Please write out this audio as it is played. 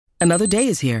Another day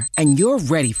is here, and you're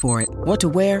ready for it. What to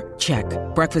wear? Check.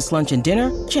 Breakfast, lunch, and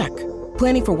dinner? Check.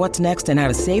 Planning for what's next and how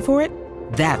to save for it?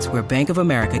 That's where Bank of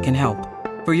America can help.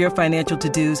 For your financial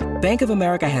to-dos, Bank of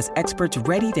America has experts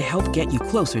ready to help get you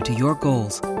closer to your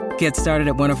goals. Get started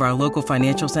at one of our local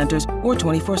financial centers or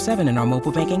 24/7 in our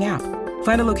mobile banking app.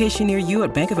 Find a location near you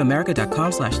at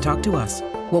bankofamerica.com/talktous.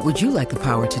 What would you like the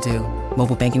power to do?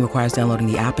 Mobile banking requires downloading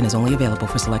the app and is only available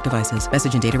for select devices.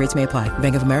 Message and data rates may apply.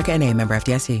 Bank of America N.A., member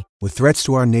FDIC. With threats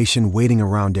to our nation waiting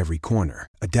around every corner,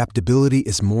 adaptability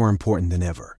is more important than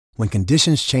ever. When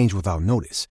conditions change without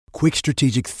notice, quick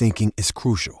strategic thinking is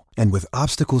crucial. And with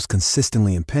obstacles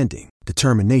consistently impending,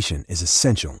 determination is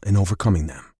essential in overcoming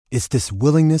them. It's this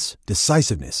willingness,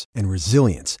 decisiveness, and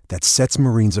resilience that sets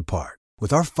Marines apart.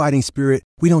 With our fighting spirit,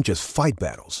 we don't just fight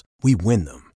battles, we win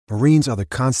them. Marines are the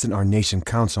constant our nation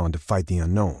counts on to fight the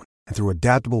unknown. And through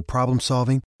adaptable problem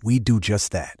solving, we do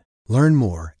just that. Learn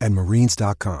more at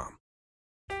marines.com.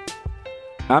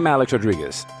 I'm Alex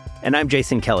Rodriguez. And I'm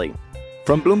Jason Kelly.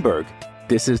 From Bloomberg,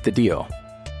 this is The Deal.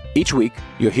 Each week,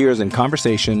 you'll hear us in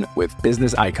conversation with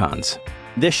business icons.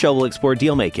 This show will explore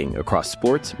deal-making across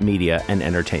sports, media, and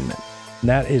entertainment.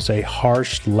 That is a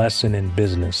harsh lesson in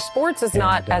business. Sports is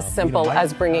not as simple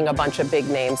as bringing a bunch of big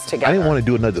names together. I didn't want to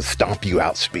do another stomp you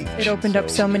out speech. It opened up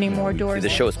so many more doors. The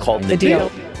show is called The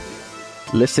Deal.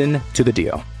 Listen to The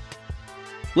Deal.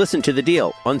 Listen to The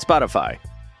Deal on Spotify.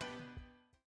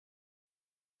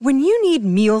 When you need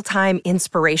mealtime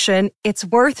inspiration, it's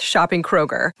worth shopping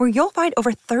Kroger, where you'll find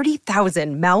over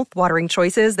 30,000 mouth-watering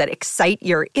choices that excite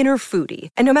your inner foodie.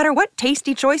 And no matter what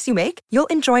tasty choice you make, you'll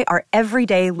enjoy our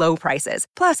everyday low prices,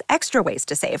 plus extra ways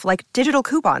to save, like digital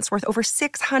coupons worth over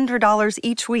 $600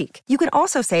 each week. You can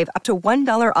also save up to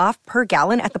 $1 off per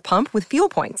gallon at the pump with fuel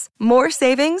points. More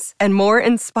savings and more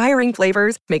inspiring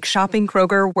flavors make shopping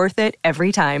Kroger worth it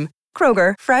every time.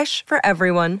 Kroger, fresh for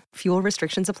everyone. Fuel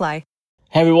restrictions apply.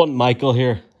 Hey everyone, Michael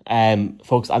here.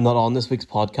 Folks, I'm not on this week's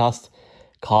podcast.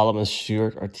 Colin and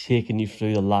Stuart are taking you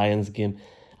through the Lions game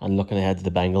and looking ahead to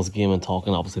the Bengals game and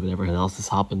talking obviously about everything else that's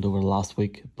happened over the last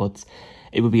week. But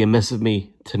it would be amiss of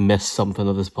me to miss something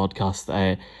of this podcast.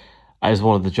 I just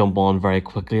wanted to jump on very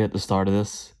quickly at the start of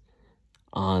this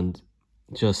and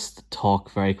just talk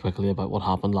very quickly about what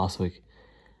happened last week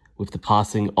with the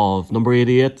passing of number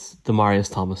 88,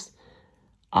 Demaryius Thomas.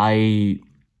 I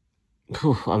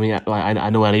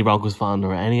know any Broncos fan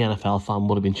or any NFL fan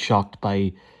would have been shocked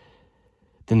by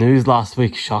the news last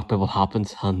week, shocked by what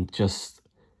happened, and just,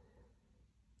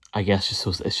 I guess,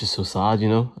 it's just so sad, you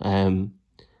know.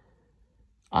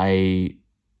 I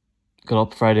got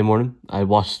up Friday morning. I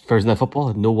watched Thursday Night Football.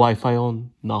 Had no Wi-Fi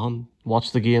on, nothing.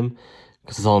 Watched the game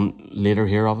because it's on later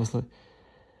here, obviously.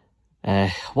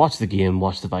 Watched the game,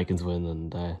 watched the Vikings win,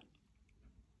 and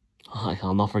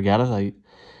I'll not forget it. I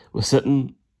was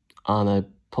sitting and I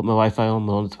put my Wi-Fi on,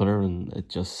 went on to Twitter, and it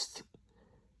just,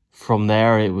 from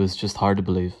there, it was just hard to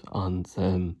believe. And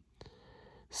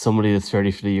somebody that's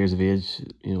 33 years of age,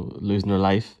 you know, losing their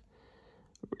life,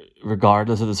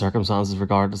 regardless of the circumstances,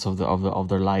 regardless of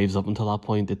their lives up until that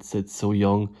point, it's so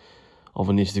young of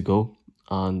an age to go,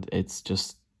 and it's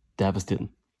just devastating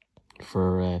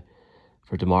for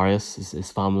Demaryius,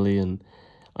 his family, and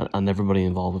everybody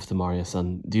involved with Demaryius.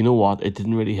 And do you know what? It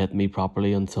didn't really hit me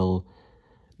properly until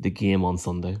the game on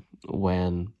Sunday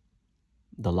when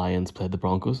the Lions played the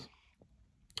Broncos.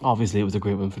 Obviously, it was a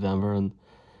great win for Denver, and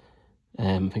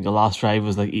I think the last drive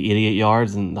was like 88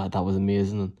 yards, and that was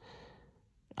amazing. And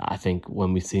I think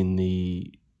when we seen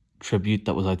the tribute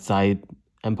that was outside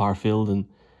Empire Field and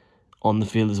on the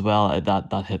field as well,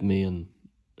 that hit me, and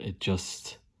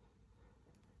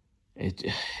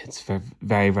it's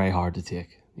very, very hard to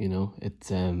take. You know,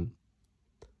 it's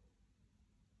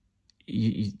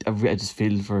I just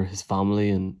feel for his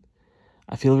family, and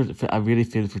I really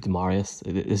feel for Demaryius.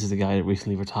 This is a guy that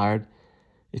recently retired.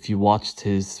 If you watched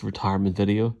his retirement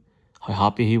video, how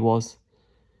happy he was.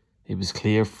 It was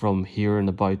clear from hearing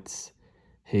about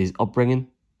his upbringing,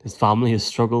 his family, his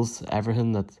struggles,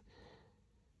 everything, that,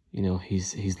 you know,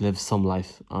 he's lived some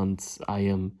life, and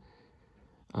I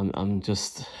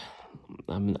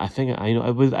think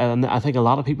a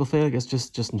lot of people feel like it's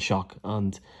just in shock.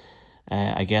 And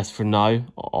I guess for now,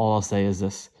 all I'll say is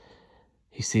this: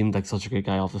 he seemed like such a great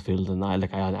guy off the field, and I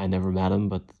never met him,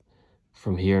 but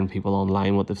from hearing people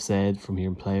online what they've said, from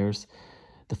hearing players,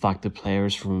 the fact that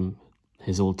players from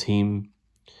his old team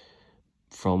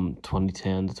from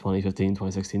 2010 to 2015,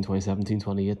 2016, 2017,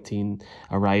 2018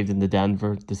 arrived in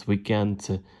Denver this weekend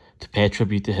to pay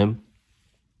tribute to him.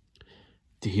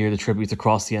 To hear the tributes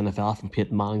across the NFL from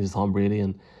Peyton Manning to Tom Brady,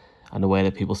 and the way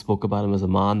that people spoke about him as a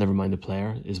man, never mind a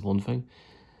player, is one thing.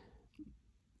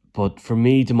 But for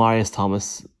me, Demaryius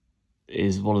Thomas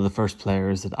is one of the first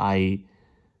players that I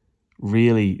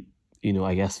really,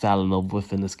 I guess, fell in love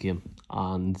with in this game.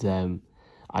 And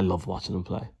I loved watching him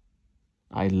play.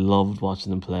 I loved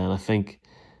watching him play. And I think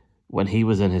when he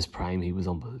was in his prime, he was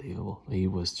unbelievable. He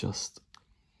was just...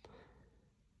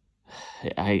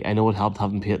 I know it helped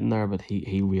having Peyton there, but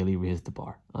he really raised the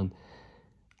bar. And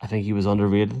I think he was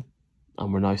underrated.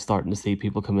 And we're now starting to see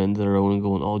people come into their own and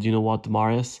going, oh, do you know what,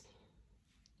 Demaryius?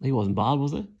 He wasn't bad,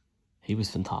 was he? He was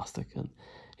fantastic. And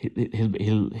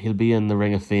he'll be in the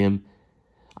Ring of Fame.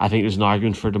 I think there's an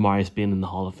argument for Demaryius being in the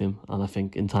Hall of Fame. And I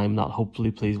think in time that hopefully,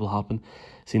 please, will happen.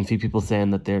 Seen a few people saying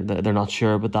that they're not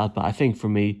sure about that. But I think for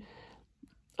me,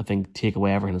 take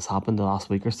away everything that's happened the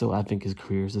last week or so, I think his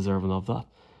career is deserving of that.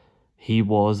 He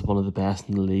was one of the best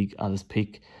in the league at his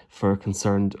peak for a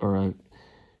considerable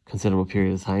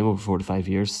period of time, over 4 to 5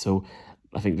 years. So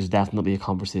I think there's definitely a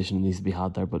conversation that needs to be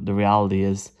had there. But the reality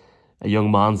is, a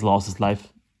young man's lost his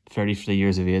life, 33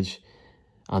 years of age,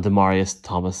 and Demaryius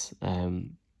Thomas.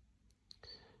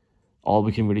 All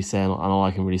we can really say, and all I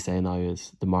can really say now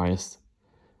is, Demaryius,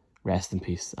 rest in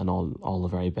peace, and all the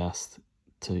very best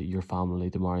to your family,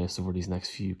 Demaryius, over these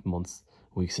next few months,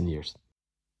 weeks, and years.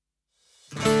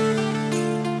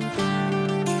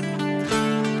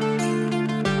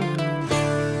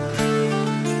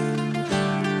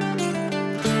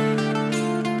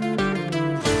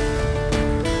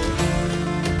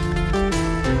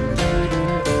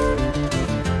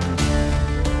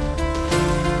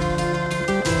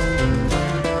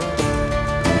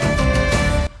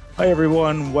 Hi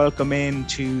everyone, welcome in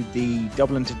to the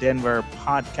Dublin to Denver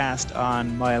podcast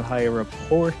on Mile High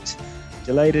Report.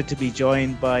 Delighted to be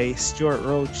joined by Stuart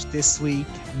Roach this week.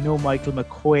 No Michael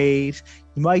McQuaid.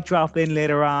 He might drop in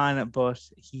later on, but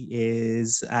he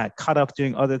is caught up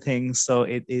doing other things. So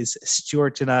it is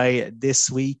Stuart and I this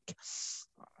week.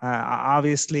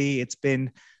 Obviously, it's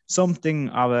been something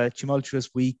of a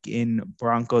tumultuous week in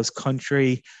Broncos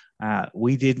country.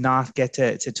 We did not get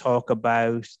to talk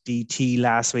about DT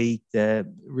last week.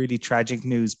 The really tragic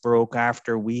news broke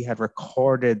after we had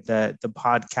recorded the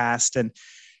podcast. And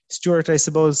Stuart, I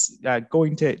suppose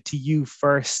going to you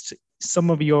first,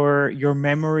 some of your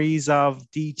memories of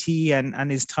DT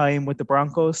and his time with the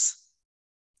Broncos.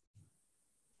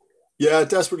 Yeah,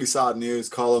 desperately sad news,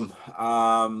 Colin.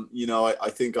 I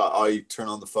think I turned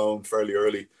on the phone fairly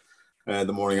early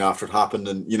the morning after it happened,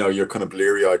 and you're kind of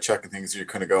bleary-eyed checking things, and you're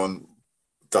kind of going,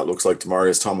 that looks like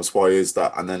Demaryius Thomas, why is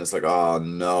that? And then it's like, oh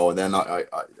no. And then I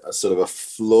sort of a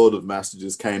flood of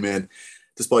messages came in,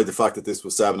 despite the fact that this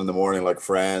was 7 a.m, like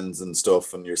friends and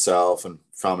stuff and yourself and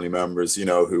family members,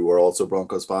 who were also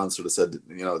Broncos fans, sort of said,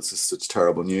 this is such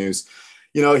terrible news.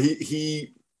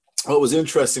 He what was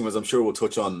interesting was, I'm sure we'll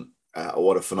touch on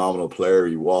what a phenomenal player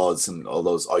he was and all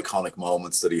those iconic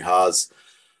moments that he has.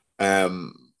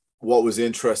 What was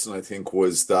interesting, I think,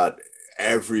 was that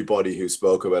everybody who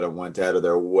spoke about him went out of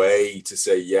their way to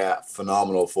say, yeah,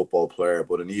 phenomenal football player,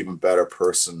 but an even better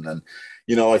person. And,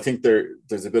 I think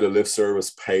there's a bit of lip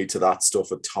service paid to that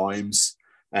stuff at times.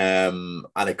 And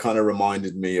it kind of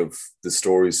reminded me of the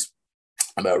stories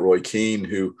about Roy Keane,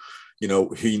 who,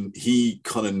 he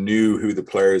kind of knew who the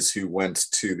players who went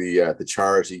to the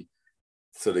charity,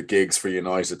 so the gigs for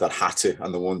United that had to,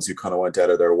 and the ones who kind of went out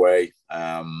of their way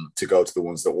to go to the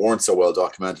ones that weren't so well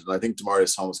documented. And I think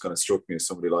Demaryius Thomas kind of struck me as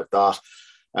somebody like that.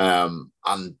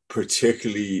 And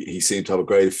particularly, he seemed to have a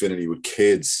great affinity with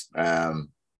kids,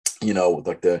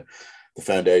 like the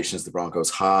foundations the Broncos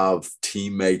have,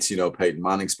 teammates, Peyton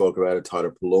Manning spoke about it,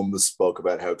 Tyler Columbus spoke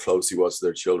about how close he was to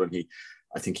their children.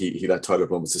 I think he let Tyler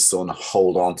Columbus' son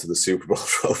hold on to the Super Bowl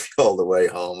trophy all the way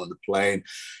home on the plane.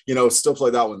 Stuff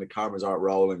like that when the cameras aren't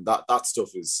rolling. That stuff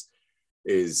is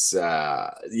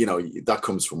that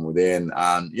comes from within.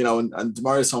 And and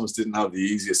Demaryius Thomas didn't have the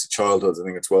easiest of childhoods. I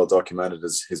think it's well documented,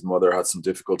 as his mother had some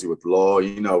difficulty with the law.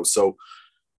 So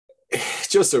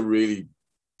just a really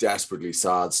desperately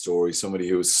sad story. Somebody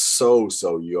who was so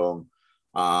young,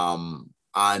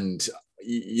 and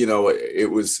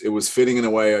it was fitting in a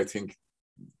way. I think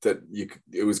that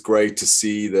it was great to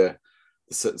see the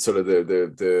sort of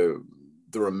the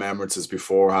remembrances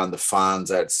beforehand, the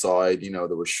fans outside. There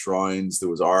were shrines, there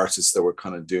was artists that were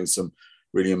kind of doing some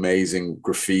really amazing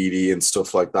graffiti and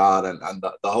stuff like that, and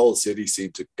the whole city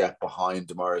seemed to get behind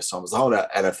Demaryius Thomas. The whole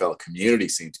NFL community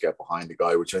seemed to get behind the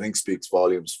guy, which I think speaks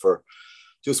volumes for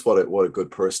just what a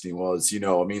good person he was.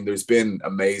 There's been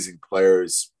amazing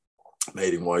players,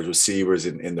 amazing wide receivers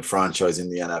in the franchise,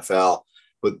 in the NFL,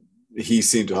 but he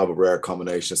seemed to have a rare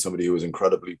combination of somebody who was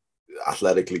incredibly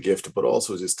athletically gifted, but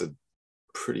also just a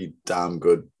pretty damn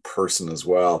good person as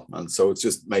well. And so it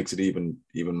just makes it even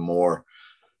more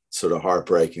sort of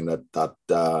heartbreaking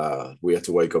that we had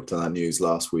to wake up to that news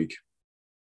last week.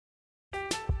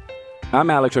 I'm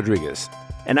Alex Rodriguez.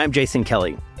 And I'm Jason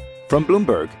Kelly. From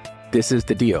Bloomberg, this is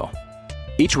The Deal.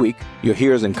 Each week, you'll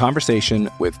hear us in conversation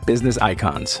with business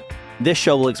icons. This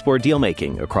show will explore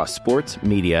deal-making across sports,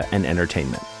 media, and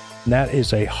entertainment. That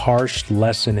is a harsh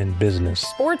lesson in business.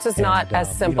 Sports is not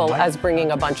as simple as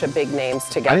bringing a bunch of big names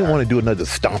together. I didn't want to do another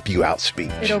stomp you out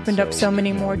speech. It opened up so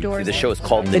many more doors. The show is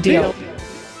called The Deal.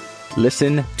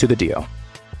 Listen to The Deal.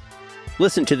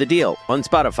 Listen to The Deal on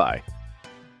Spotify.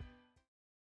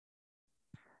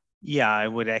 Yeah, I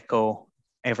would echo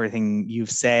everything you've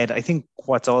said. I think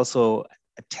what's also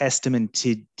a testament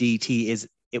to DT is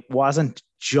it wasn't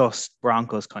just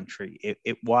Broncos country.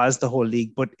 It was the whole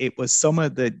league, but it was some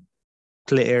of the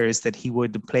players that he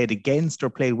would have played against or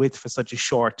played with for such a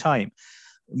short time.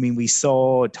 I mean, we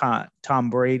saw Tom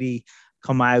Brady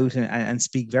come out and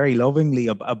speak very lovingly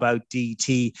about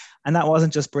DT. And that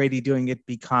wasn't just Brady doing it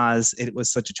because it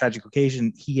was such a tragic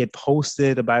occasion. He had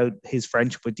posted about his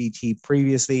friendship with DT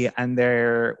previously, and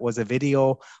there was a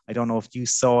video. I don't know if you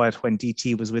saw it when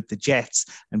DT was with the Jets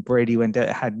and Brady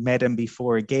had met him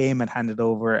before a game and handed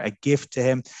over a gift to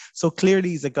him. So clearly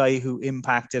he's a guy who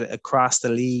impacted across the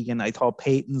league. And I thought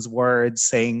Peyton's words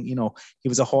saying, he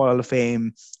was a Hall of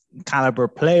Fame caliber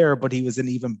player, but he was an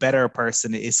even better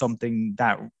person is something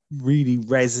that really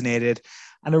resonated,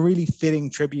 and a really fitting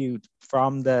tribute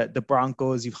from the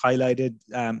Broncos. You've highlighted,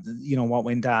 what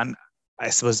went on, I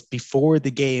suppose, before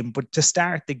the game, but to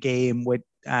start the game with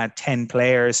 10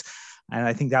 players. And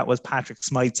I think that was Patrick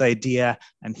Smyth's idea,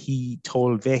 and he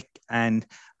told Vic, and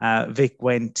Vic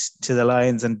went to the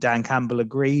Lions, and Dan Campbell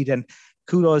agreed. And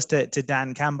kudos to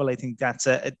Dan Campbell. I think that's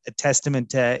a testament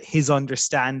to his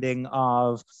understanding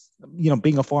of,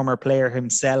 being a former player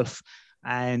himself,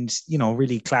 and,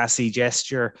 really classy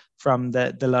gesture from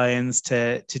the Lions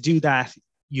to do that.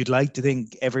 You'd like to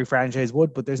think every franchise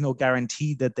would, but there's no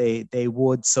guarantee that they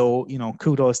would. So,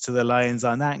 kudos to the Lions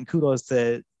on that, and kudos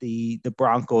to the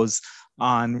Broncos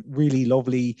on really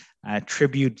lovely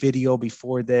tribute video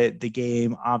before the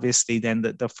game, obviously then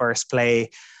the first play.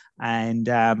 And,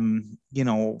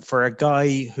 for a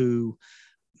guy who,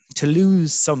 to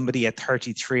lose somebody at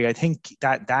 33, I think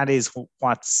that is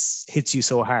what hits you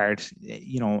so hard.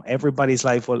 Everybody's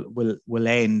life will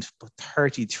end, but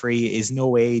 33 is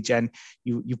no age. And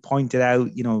you pointed out,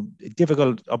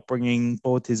 difficult upbringing.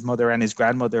 Both his mother and his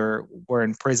grandmother were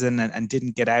in prison and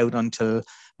didn't get out until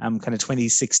kind of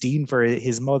 2016 for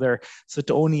his mother. So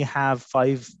to only have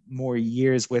 5 more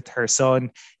years with her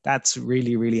son, that's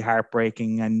really, really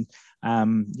heartbreaking. And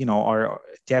or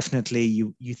definitely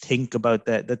you think about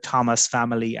the Thomas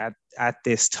family at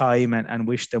this time and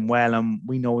wish them well. And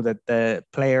we know that the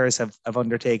players have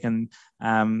undertaken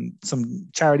some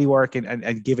charity work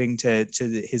and giving to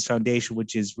his foundation,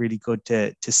 which is really good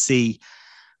to see.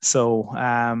 So,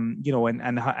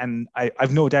 and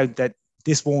I've no doubt that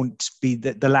this won't be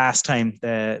the last time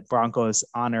the Broncos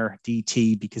honor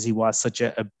DT, because he was such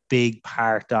a big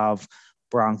part of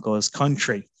Broncos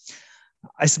country.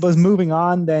 I suppose moving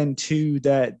on then to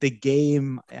the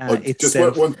game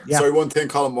itself. Just one thing,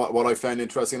 Colin, what I found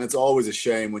interesting, and it's always a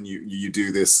shame when you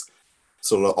do this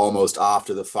sort of almost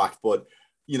after the fact, but,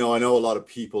 I know a lot of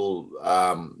people,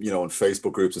 in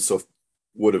Facebook groups and stuff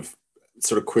would have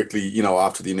sort of quickly,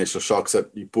 after the initial shocks that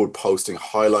you put posting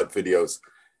highlight videos,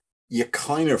 you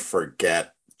kind of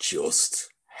forget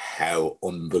just how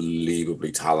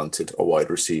unbelievably talented a wide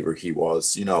receiver he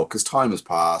was, because time has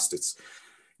passed. It's,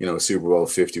 Super Bowl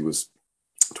 50 was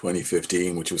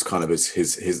 2015, which was kind of his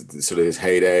sort of his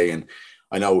heyday. And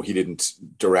I know he didn't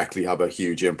directly have a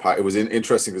huge impact. It was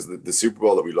interesting because the Super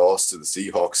Bowl that we lost to the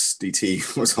Seahawks,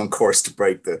 DT was on course to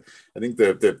break the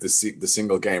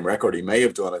single game record. He may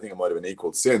have done, I think it might have been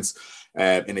equaled since,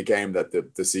 in a game that the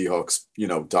Seahawks,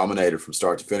 dominated from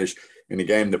start to finish. In a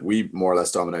game that we more or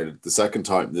less dominated the second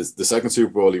time, the second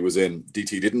Super Bowl he was in,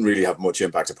 DT didn't really have much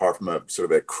impact apart from a sort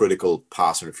of a critical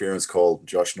pass interference call,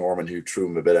 Josh Norman, who threw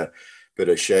him a bit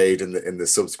of shade in the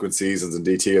subsequent seasons. And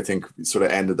DT, I think, sort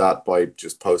of ended that by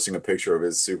just posting a picture of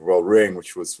his Super Bowl ring,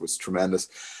 which was tremendous.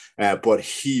 But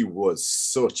he was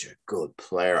such a good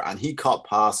player, and he caught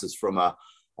passes from a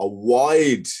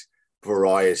wide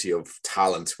variety of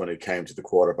talent when it came to the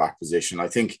quarterback position. I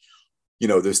think,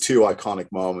 there's 2 iconic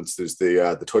moments. There's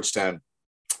the touchdown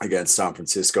against San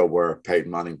Francisco where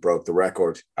Peyton Manning broke the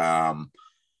record.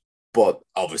 But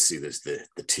obviously there's the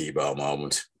Tebow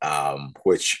moment,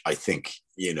 which I think,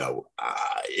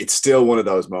 it's still one of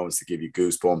those moments that give you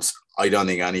goosebumps. I don't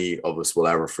think any of us will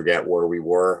ever forget where we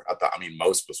were at that. I mean,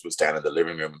 most of us was down in the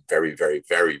living room very, very,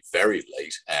 very, very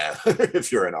late,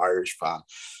 if you're an Irish fan.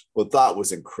 But that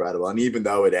was incredible. And even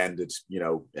though it ended,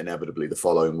 inevitably the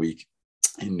following week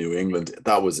in New England,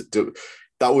 that was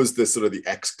the sort of the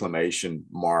exclamation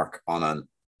mark on an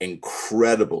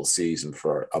incredible season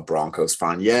for a Broncos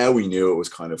fan. Yeah, we knew it was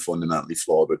kind of fundamentally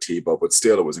flawed with Tebow, but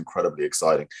still it was incredibly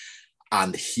exciting.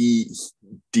 And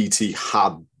DT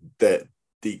had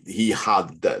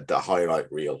the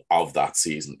highlight reel of that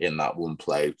season in that one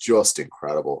play. Just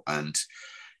incredible. And,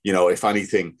 if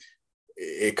anything,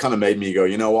 it kind of made me go,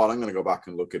 you know what, I'm going to go back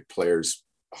and look at players'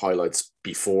 highlights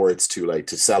before it's too late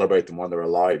to celebrate them when they're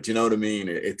alive. Do you know what I mean?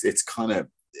 It's kind of,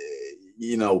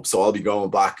 so I'll be going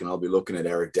back and I'll be looking at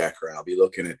Eric Decker and I'll be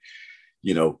looking at,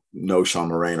 Sean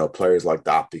Moreno, players like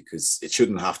that, because it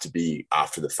shouldn't have to be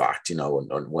after the fact,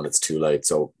 when it's too late.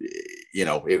 So,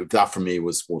 that for me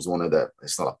was one of the,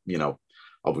 it's not,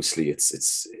 obviously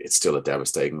it's still a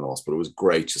devastating loss, but it was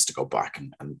great just to go back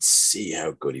and see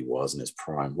how good he was in his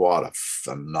prime. What a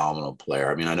phenomenal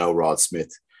player. I mean, I know Rod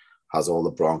Smith has all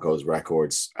the Broncos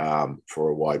records for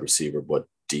a wide receiver, but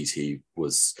DT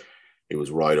was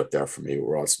right up there for me with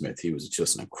Rod Smith. He was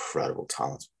just an incredible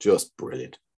talent, just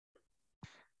brilliant.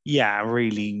 Yeah,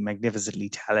 really magnificently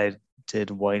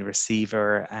talented wide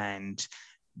receiver, and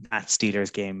that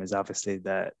Steelers game is obviously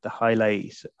the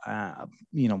highlight.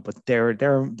 But there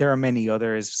are many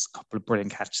others. A couple of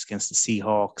brilliant catches against the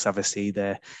Seahawks, obviously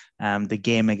the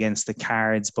game against the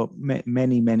Cards, but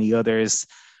many others.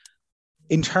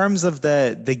 In terms of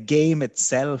the game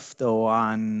itself, though,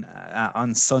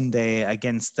 on Sunday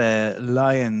against the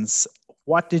Lions,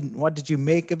 what did you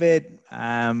make of it?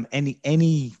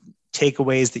 Any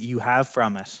takeaways that you have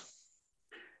from it?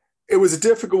 It was a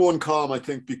difficult one, Colm, I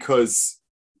think, because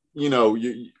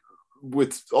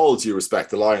with all due respect,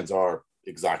 the Lions are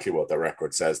exactly what their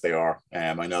record says they are.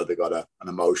 I know they got an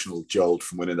emotional jolt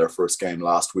from winning their first game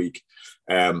last week.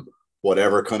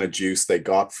 Whatever kind of juice they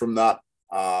got from that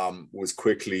was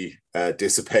quickly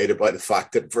dissipated by the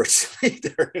fact that virtually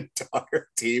their entire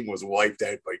team was wiped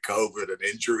out by COVID and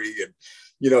injury. And,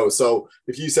 so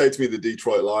if you say to me the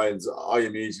Detroit Lions, I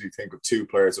immediately think of two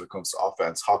players when it comes to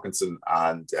offense, Hockenson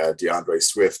and DeAndre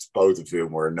Swift, both of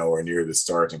whom were nowhere near the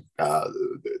starting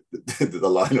the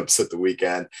lineups at the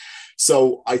weekend.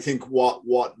 So I think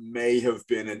what may have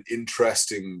been an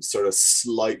interesting sort of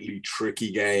slightly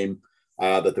tricky game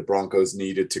that the Broncos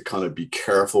needed to kind of be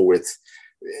careful with,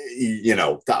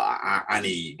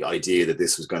 any idea that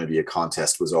this was going to be a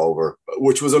contest was over,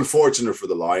 which was unfortunate for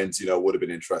the Lions. Would have been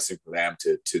interesting for them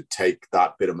to take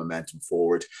that bit of momentum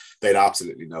forward. They had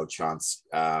absolutely no chance,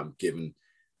 they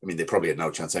probably had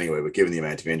no chance anyway, but given the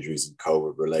amount of injuries and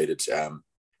COVID related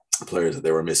players that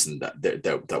they were missing,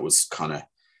 that was kind of,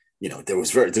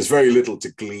 there's very little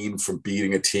to glean from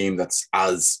beating a team that's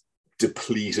as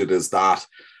depleted as that.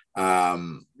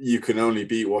 You can only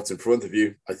beat what's in front of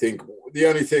you. I think the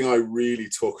only thing I really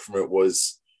took from it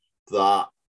was that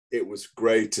it was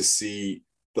great to see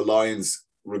the Lions,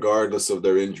 regardless of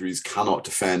their injuries, cannot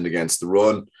defend against the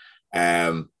run.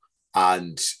 And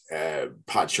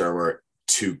Pat Shurmur,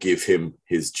 to give him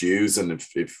his dues. And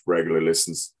if regular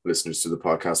listeners to the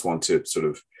podcast want to sort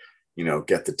of,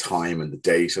 get the time and the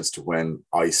date as to when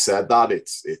I said that,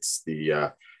 it's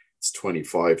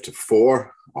 25-4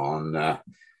 on a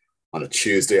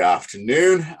Tuesday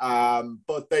afternoon.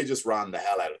 But they just ran the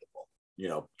hell out of the ball.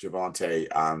 Javonte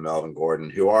and Melvin Gordon,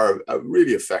 who are a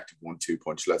really effective 1-2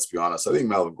 punch, let's be honest. I think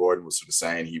Melvin Gordon was sort of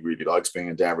saying he really likes being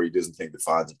in Denver. He doesn't think the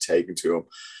fans have taken to him.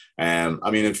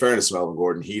 In fairness to Melvin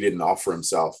Gordon, he didn't offer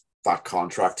himself that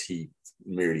contract. He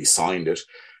merely signed it.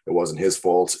 It wasn't his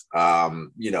fault.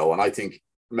 And I think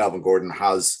Melvin Gordon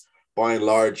has, by and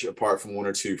large, apart from one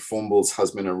or two fumbles,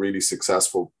 has been a really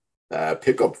successful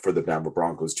pickup for the Denver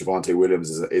Broncos. Javonte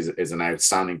Williams is an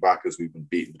outstanding back, as we've been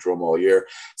beating the drum all year.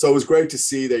 So it was great to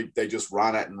see they just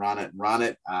ran it,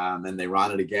 and then they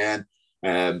ran it again.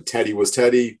 Teddy was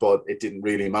Teddy, but it didn't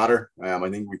really matter. I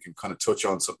think we can kind of touch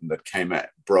on something that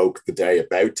broke the day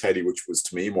about Teddy, which was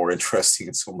to me more interesting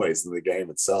in some ways than the game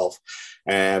itself.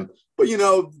 But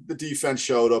the defense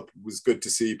showed up. It was good to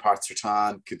see Pat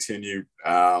Surtain continue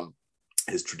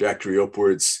his trajectory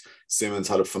upwards. Simmons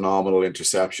had a phenomenal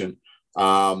interception.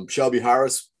 Shelby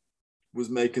Harris was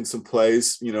making some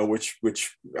plays,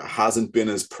 which hasn't been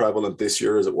as prevalent this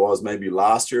year as it was maybe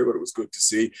last year, but it was good to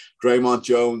see. Draymond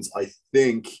Jones, I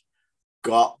think,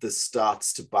 got the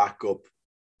stats to back up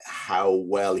how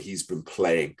well he's been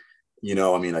playing.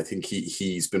 I think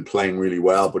he's been playing really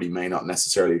well, but he may not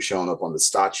necessarily have shown up on the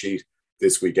stat sheet.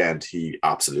 This weekend, he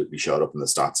absolutely showed up in the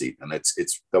stat sheet, and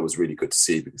that was really good to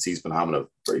see, because he's been having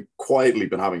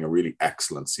a really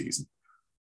excellent season.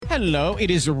 Hello,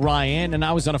 it is Ryan, and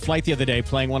I was on a flight the other day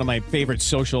playing one of my favorite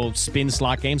social spin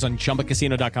slot games on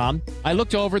ChumbaCasino.com. I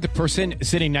looked over at the person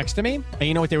sitting next to me, and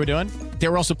you know what they were doing? They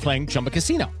were also playing Chumba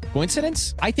Casino.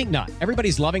 Coincidence? I think not.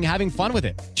 Everybody's loving having fun with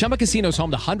it. Chumba Casino is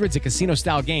home to hundreds of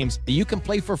casino-style games that you can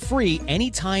play for free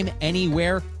anytime,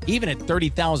 anywhere, even at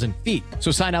 30,000 feet.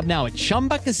 So sign up now at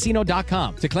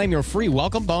ChumbaCasino.com to claim your free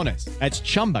welcome bonus. That's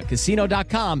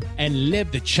ChumbaCasino.com and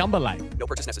live the Chumba life. No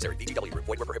purchase necessary. VGW. Void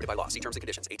where prohibited by law. See terms and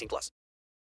conditions. 18+.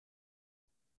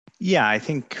 Yeah, I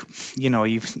think,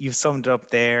 you've summed up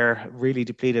there. Really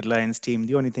depleted Lions team.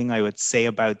 The only thing I would say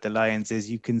about the Lions is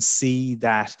you can see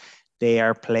that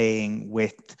they're playing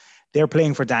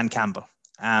for Dan Campbell.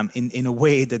 In a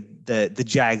way that the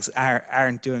Jags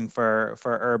aren't doing for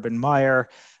Urban Meyer.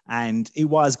 And it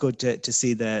was good to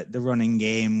see the running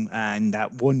game and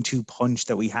that 1-2 punch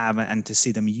that we have, and to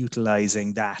see them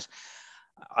utilizing that.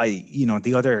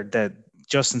 The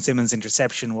Justin Simmons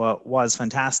interception was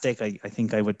fantastic. I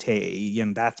think I would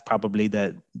take, that's probably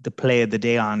the play of the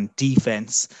day on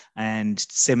defense. And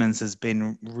Simmons has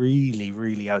been really,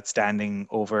 really outstanding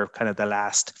over kind of the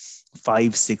last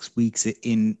 5-6 weeks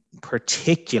in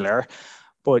particular.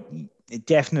 But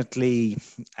definitely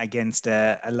against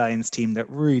a Lions team that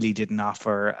really didn't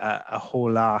offer a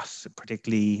whole lot,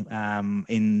 particularly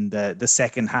in the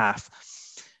second half.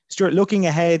 Stuart, looking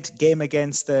ahead, game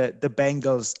against the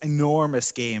Bengals,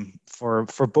 enormous game for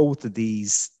both of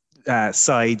these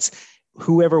sides.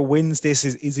 Whoever wins this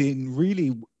is in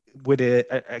really with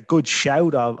a good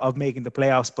shout of making the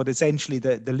playoffs, but essentially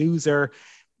the loser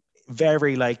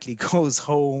very likely goes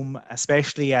home,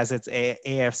 especially as it's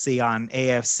AFC on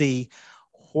AFC.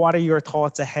 What are your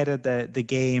thoughts ahead of the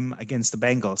game against the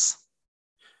Bengals?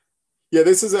 Yeah,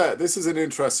 this is an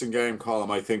interesting game,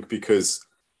 Colm, I think, because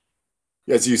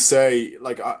as you say,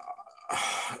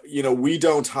 we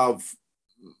don't have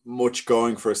much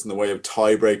going for us in the way of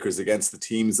tiebreakers against the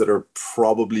teams that are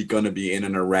probably going to be in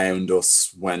and around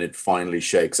us when it finally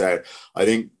shakes out. I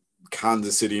think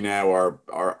Kansas City now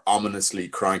are ominously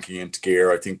cranking into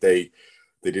gear. I think they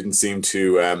didn't seem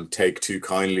to take too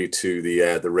kindly to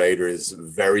the Raiders'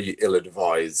 very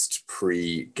ill-advised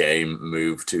pre-game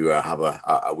move to have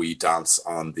a wee dance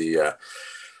on the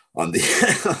on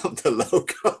the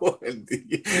logo in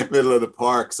the middle of the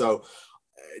park. So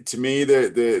to me,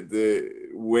 the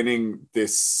winning the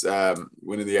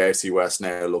AFC West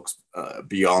now looks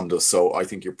beyond us. So I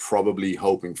think you're probably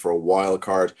hoping for a wild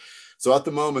card. So at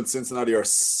the moment, Cincinnati are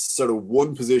sort of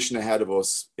one position ahead of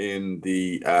us in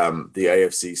the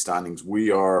AFC standings.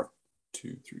 We are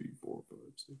 2, 3, 4, 5,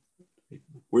 6, 8.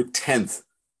 We're 10th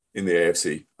in the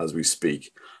AFC as we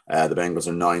speak. The Bengals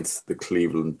are 9th. The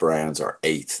Cleveland Browns are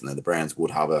 8th. And then the Browns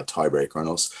would have a tiebreaker on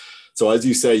us. So as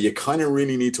you say, you kind of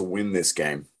really need to win this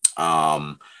game.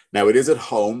 Now it is at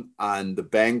home, and the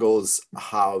Bengals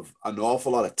have an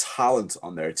awful lot of talent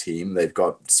on their team. They've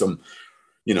got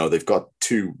they've got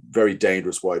 2 very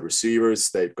dangerous wide receivers.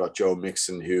 They've got Joe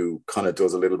Mixon, who kind of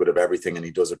does a little bit of everything, and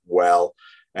he does it well.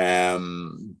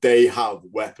 They have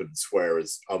weapons,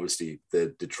 whereas obviously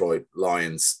the Detroit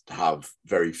Lions have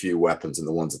very few weapons, and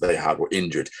the ones that they had were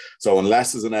injured. So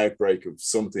unless there's an outbreak of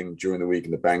something during the week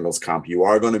in the Bengals camp, you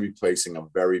are going to be placing a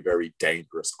very, very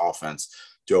dangerous offense.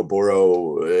 Joe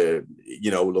Burrow,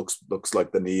 looks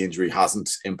like the knee injury hasn't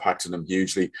impacted him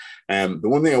hugely. The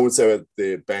one thing I would say about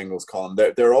the Bengals, Colin,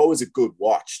 they're always a good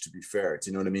watch, to be fair. Do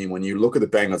you know what I mean? When you look at the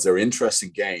Bengals, they're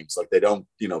interesting games. Like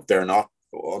they're not,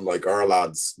 unlike our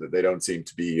lads, they don't seem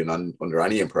to be under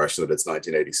any impression that it's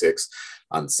 1986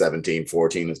 and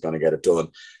 17-14 is going to get it done.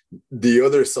 The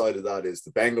other side of that is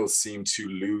the Bengals seem to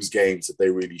lose games that they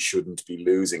really shouldn't be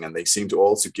losing, and they seem to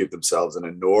also give themselves an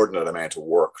inordinate amount of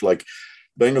work. Like,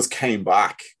 Bengals came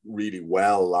back really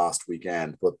well last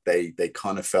weekend, but they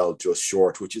kind of fell just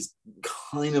short, which is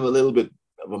kind of a little bit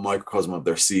of a microcosm of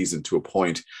their season to a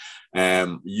point.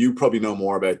 You probably know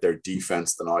more about their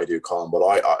defense than I do, Colin, but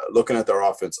I looking at their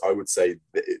offense, I would say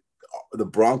the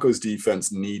Broncos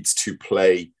defense needs to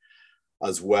play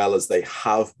as well as they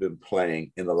have been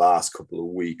playing in the last couple of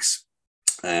weeks,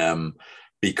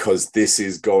 because this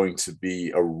is going to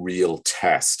be a real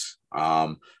test.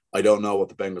 I don't know what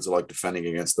the Bengals are like defending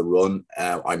against the run.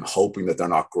 I'm hoping that they're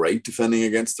not great defending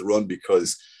against the run,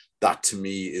 because that to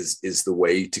me is the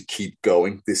way to keep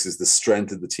going. This is the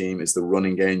strength of the team, is the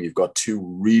running game. You've got 2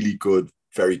 really good,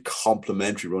 very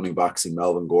complementary running backs in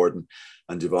Melvin Gordon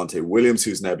and Javonte Williams,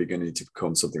 who's now beginning to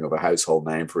become something of a household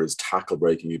name for his tackle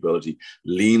breaking ability.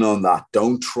 Lean on that.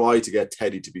 Don't try to get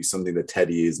Teddy to be something that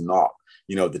Teddy is not.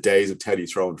 The days of Teddy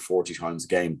throwing 40 times a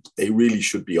game, they really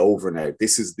should be over now.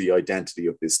 This is the identity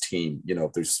of this team.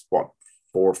 There's 4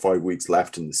 or 5 weeks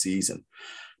left in the season.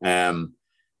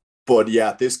 But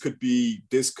yeah, this could be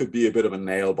a bit of a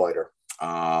nail biter.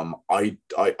 I'm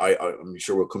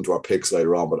sure we'll come to our picks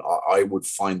later on, but I would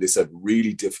find this a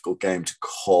really difficult game to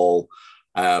call.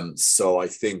 So I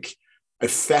think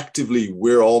effectively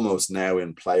we're almost now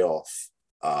in playoff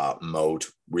mode,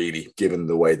 really, given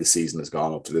the way the season has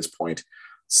gone up to this point.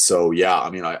 So yeah, I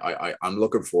mean, I'm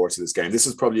looking forward to this game. This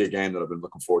is probably a game that I've been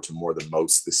looking forward to more than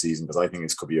most this season, because I think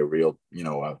this could be a real,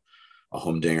 a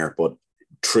humdinger, but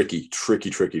tricky for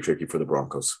the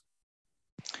Broncos.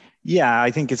 Yeah,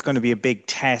 I think it's going to be a big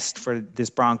test for this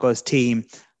Broncos team.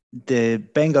 The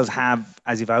Bengals have,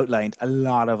 as you've outlined, a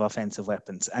lot of offensive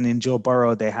weapons. And in Joe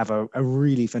Burrow, they have a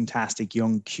really fantastic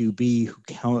young QB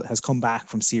who has come back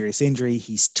from serious injury.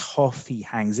 He's tough. He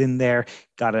hangs in there.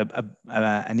 Got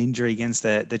an injury against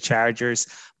the Chargers,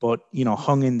 but,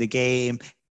 hung in the game.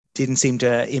 Didn't seem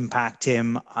to impact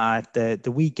him at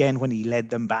the weekend when he led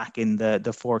them back in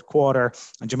the fourth quarter.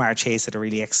 And Jamar Chase had a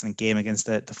really excellent game against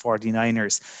the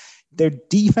 49ers. Their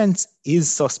defense is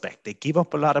suspect. They give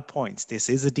up a lot of points. This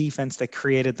is a defense that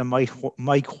created the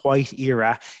Mike White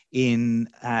era in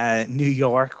New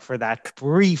York for that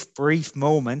brief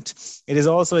moment. It is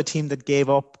also a team that gave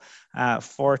up over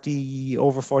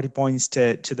 40 points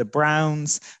to the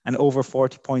Browns and over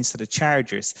 40 points to the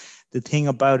Chargers. The thing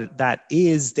about it that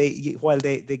is they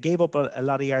gave up a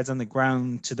lot of yards on the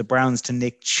ground to the Browns to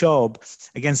Nick Chubb,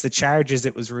 against the Chargers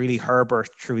it was really Herbert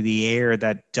through the air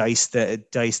that diced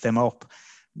them up.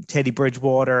 Teddy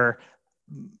Bridgewater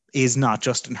is not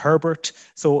Justin Herbert,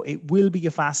 so it will be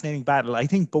a fascinating battle. I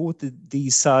think both of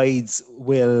these sides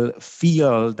will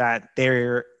feel that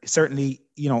they're certainly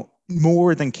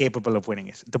more than capable of winning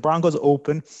it. The Broncos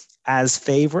open as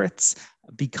favorites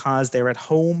because they're at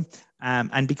home.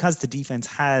 And because the defense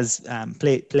has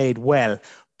played well,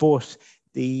 but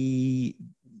the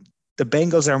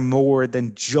Bengals are more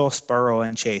than just Burrow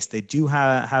and Chase. They do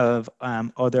have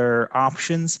other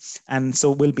options, and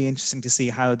so it will be interesting to see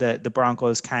how the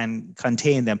Broncos can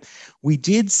contain them. We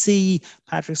did see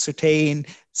Patrick Surtain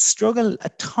struggle a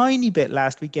tiny bit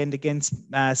last weekend against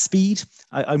speed.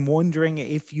 I'm wondering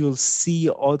if you'll see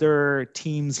other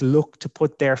teams look to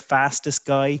put their fastest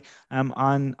guy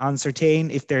on Surtain.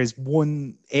 If there's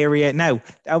one area now,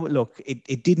 look,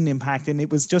 it didn't impact, and it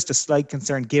was just a slight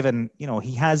concern given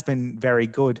he has been very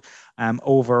good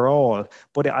overall.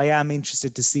 But I am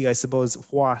interested to see, I suppose,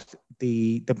 what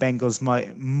the Bengals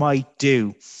might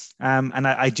do. And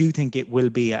I do think it will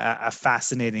be a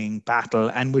fascinating battle,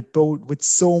 and with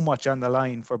so much on the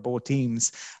line for both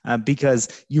teams,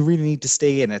 because you really need to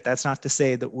stay in it. That's not to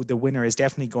say that the winner is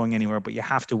definitely going anywhere, but you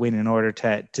have to win in order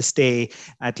to stay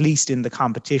at least in the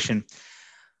competition.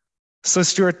 So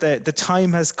Stuart, the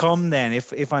time has come then,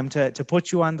 if I'm to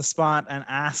put you on the spot and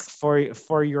ask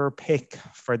for your pick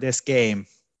for this game.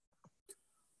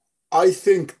 I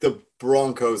think the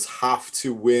Broncos have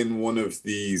to win one of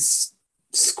these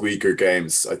squeaker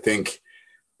games. I think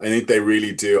they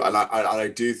really do, and I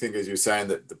do think, as you're saying,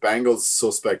 that the Bengals'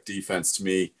 suspect defense to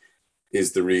me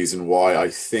is the reason why. I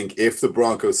think if the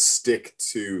Broncos stick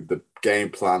to the game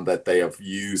plan that they have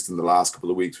used in the last couple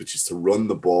of weeks, which is to run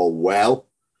the ball well,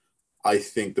 I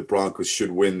think the Broncos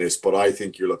should win this. But I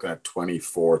think you're looking at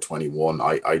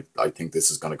 24-21. I think this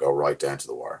is going to go right down to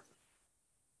the wire.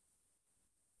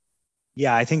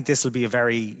 Yeah, I think this will be a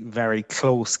very, very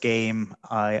close game.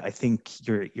 I think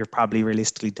you're probably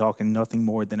realistically talking nothing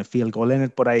more than a field goal in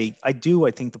it. But I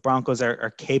think the Broncos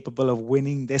are capable of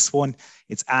winning this one.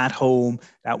 It's at home.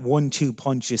 That 1-2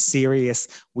 punch is serious.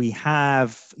 We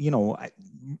have,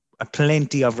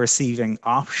 plenty of receiving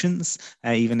options,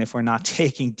 even if we're not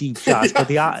taking deep shots. But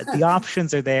the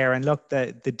options are there. And look,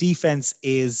 the defense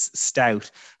is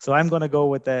stout. So I'm going to go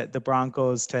with the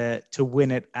Broncos to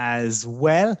win it as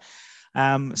well.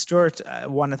 Stuart, I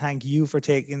want to thank you for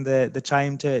taking the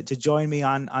time to join me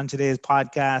on today's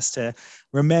podcast, to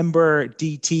remember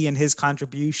DT and his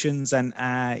contributions, and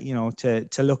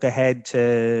to look ahead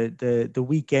to the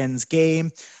weekend's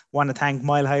game. Want to thank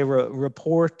Mile High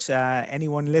Report.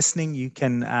 Anyone listening, you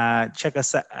can check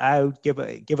us out, give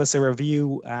us a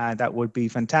review. That would be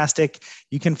fantastic.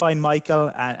 You can find Michael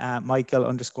at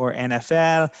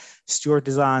Michael_NFL. Stuart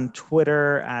is on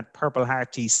Twitter at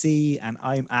PurpleHeartTC, and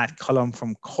I'm at Cullum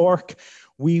from Cork.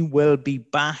 We will be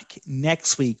back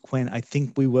next week when I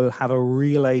think we will have a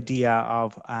real idea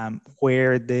of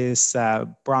where this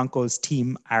Broncos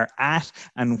team are at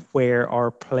and where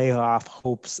our playoff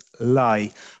hopes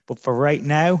lie. But for right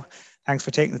now, thanks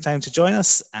for taking the time to join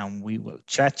us, and we will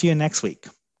chat to you next week.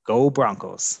 Go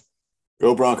Broncos.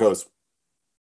 Go Broncos.